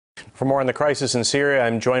For more on the crisis in Syria,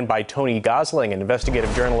 I'm joined by Tony Gosling, an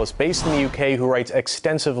investigative journalist based in the UK who writes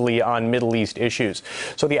extensively on Middle East issues.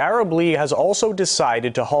 So the Arab League has also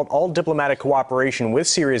decided to halt all diplomatic cooperation with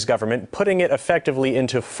Syria's government, putting it effectively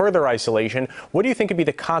into further isolation. What do you think could be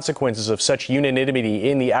the consequences of such unanimity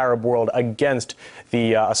in the Arab world against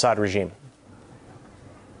the Assad regime?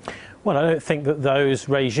 Well, I don't think that those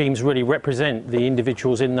regimes really represent the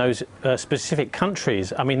individuals in those specific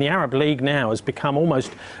countries. I mean, the Arab League now has become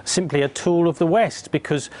almost simply a tool of the West,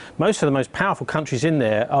 because most of the most powerful countries in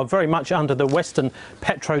there are very much under the Western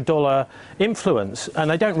petrodollar influence, and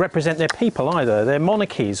they don't represent their people either. They're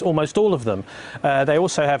monarchies, almost all of them. They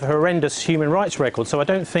also have horrendous human rights records, so I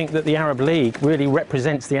don't think that the Arab League really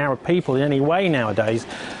represents the Arab people in any way nowadays.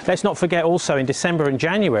 Let's not forget also in December and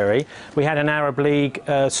January, we had an Arab League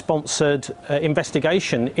sponsored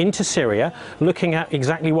investigation into Syria, looking at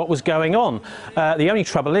exactly what was going on. The only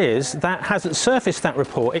trouble is that hasn't surfaced, that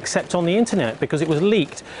report, except on the internet, because it was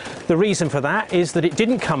leaked. The reason for that is that it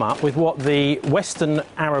didn't come up with what the Western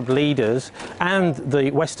Arab leaders and the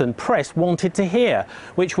Western press wanted to hear,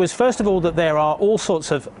 which was, first of all, that there are all sorts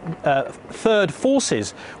of third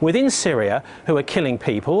forces within Syria who are killing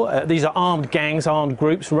people. These are armed gangs, armed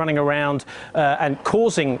groups running around and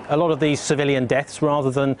causing a lot of these civilian deaths,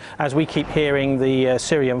 rather than, as we keep hearing, the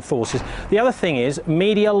Syrian forces. The other thing is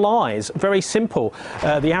media lies. Very simple.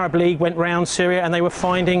 The Arab League went round Syria and they were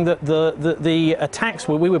finding that the attacks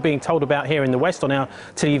we were being told about here in the West on our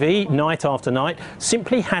TV night after night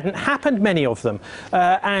simply hadn't happened, many of them.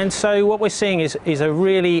 And so what we're seeing is a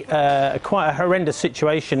really quite a horrendous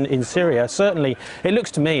situation in Syria. Certainly it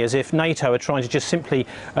looks to me as if NATO are trying to just simply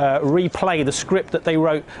replay the script that they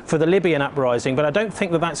wrote for the Libyan uprising, but I don't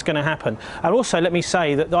think that that's going to happen. And also let me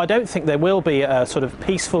say that I don't think there will be a sort of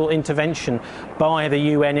peaceful intervention by the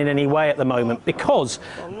UN in any way at the moment, because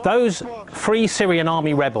those Free Syrian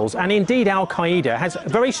Army rebels, and indeed Al-Qaeda, has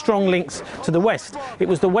very strong links to the West. It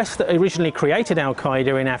was the West that originally created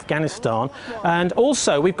Al-Qaeda in Afghanistan, and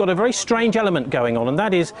also we've got a very strange element going on, and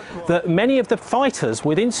that is that many of the fighters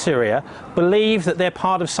within Syria believe that they're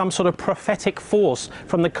part of some sort of prophetic force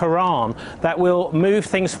from the Quran that will move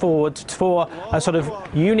things forward for a sort of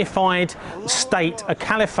unified state, a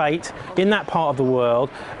caliphate in that part of the world,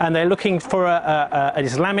 and they're looking for an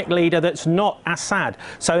Islamic leader that's not Assad.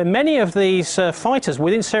 So many of these fighters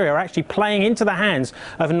within Syria are actually playing into the hands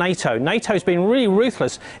of NATO. NATO's been really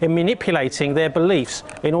ruthless in manipulating their beliefs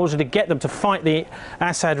in order to get them to fight the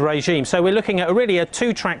Assad regime. So we're looking at really a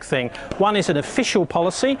two-track thing. One is an official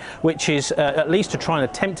policy, which is at least to try and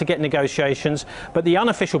attempt to get negotiations, but the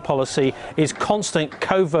unofficial policy is constant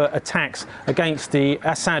covert attacks against the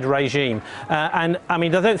Assad regime. And I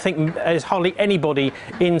mean, I don't think there's hardly anybody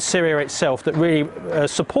in Syria itself that really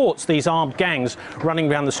supports these armed gangs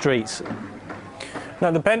running around the streets.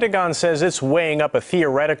 Now, the Pentagon says it's weighing up a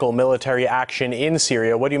theoretical military action in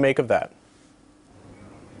Syria. What do you make of that?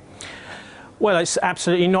 Well, it's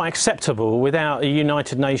absolutely not acceptable without a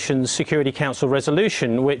United Nations Security Council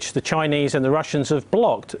resolution, which the Chinese and the Russians have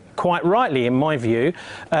blocked, quite rightly in my view.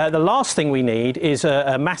 The last thing we need is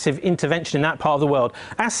a massive intervention in that part of the world.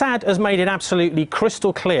 Assad has made it absolutely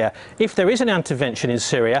crystal clear, if there is an intervention in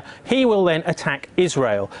Syria, he will then attack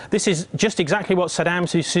Israel. This is just exactly what Saddam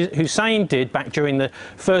Hussein did back during the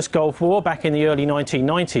First Gulf War, back in the early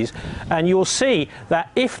 1990s. And you'll see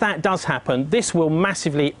that if that does happen, this will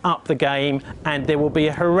massively up the game, and there will be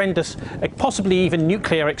a horrendous, possibly even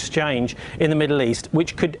nuclear exchange in the Middle East,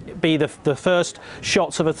 which could be the first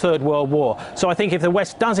shots of a third world war. So I think if the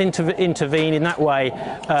West does intervene in that way,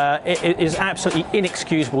 it is absolutely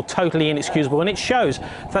inexcusable, totally inexcusable, and it shows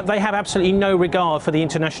that they have absolutely no regard for the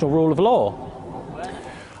international rule of law.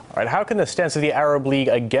 All right, how can the stance of the Arab League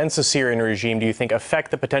against the Syrian regime, do you think,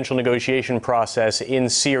 affect the potential negotiation process in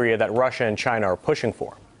Syria that Russia and China are pushing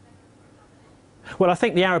for? Well, I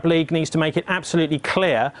think the Arab League needs to make it absolutely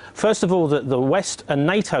clear, first of all, that the West and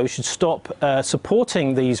NATO should stop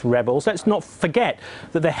supporting these rebels. Let's not forget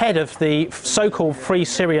that the head of the so-called Free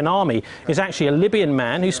Syrian Army is actually a Libyan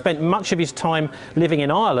man who spent much of his time living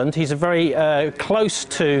in Ireland. He's very close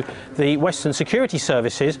to the Western security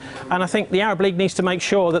services, and I think the Arab League needs to make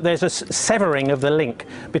sure that there's a severing of the link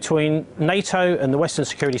between NATO and the Western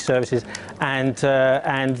security services and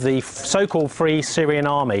the so-called Free Syrian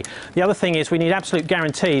Army. The other thing is we need absolute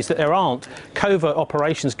guarantees that there aren't covert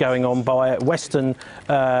operations going on by Western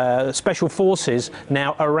special forces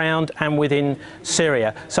now around and within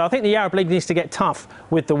Syria. So I think the Arab League needs to get tough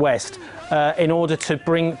with the West in order to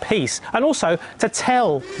bring peace, and also to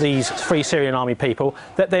tell these Free Syrian Army people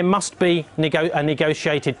that there must be a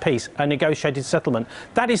negotiated peace, a negotiated settlement.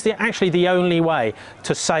 That is actually the only way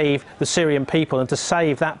to save the Syrian people and to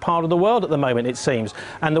save that part of the world at the moment, it seems.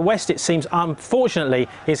 And the West, it seems, unfortunately,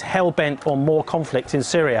 is hell-bent on more conflict in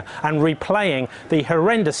Syria and replaying the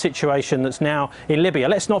horrendous situation that's now in Libya.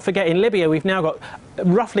 Let's not forget, in Libya we've now got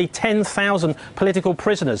roughly 10,000 political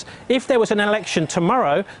prisoners. If there was an election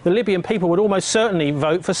tomorrow, the Libyan people would almost certainly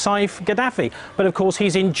vote for Saif Gaddafi. But of course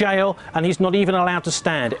he's in jail and he's not even allowed to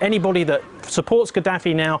stand. Anybody that supports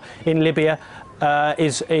Gaddafi now in Libya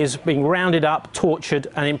is being rounded up, tortured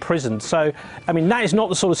and imprisoned. So, I mean, that is not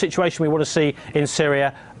the sort of situation we want to see in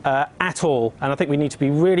Syria at all. And I think we need to be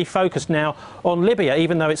really focused now on Libya,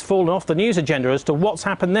 even though it's fallen off the news agenda, as to what's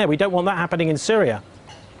happened there. We don't want that happening in Syria.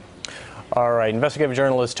 All right, investigative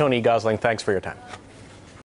journalist Tony Gosling, thanks for your time.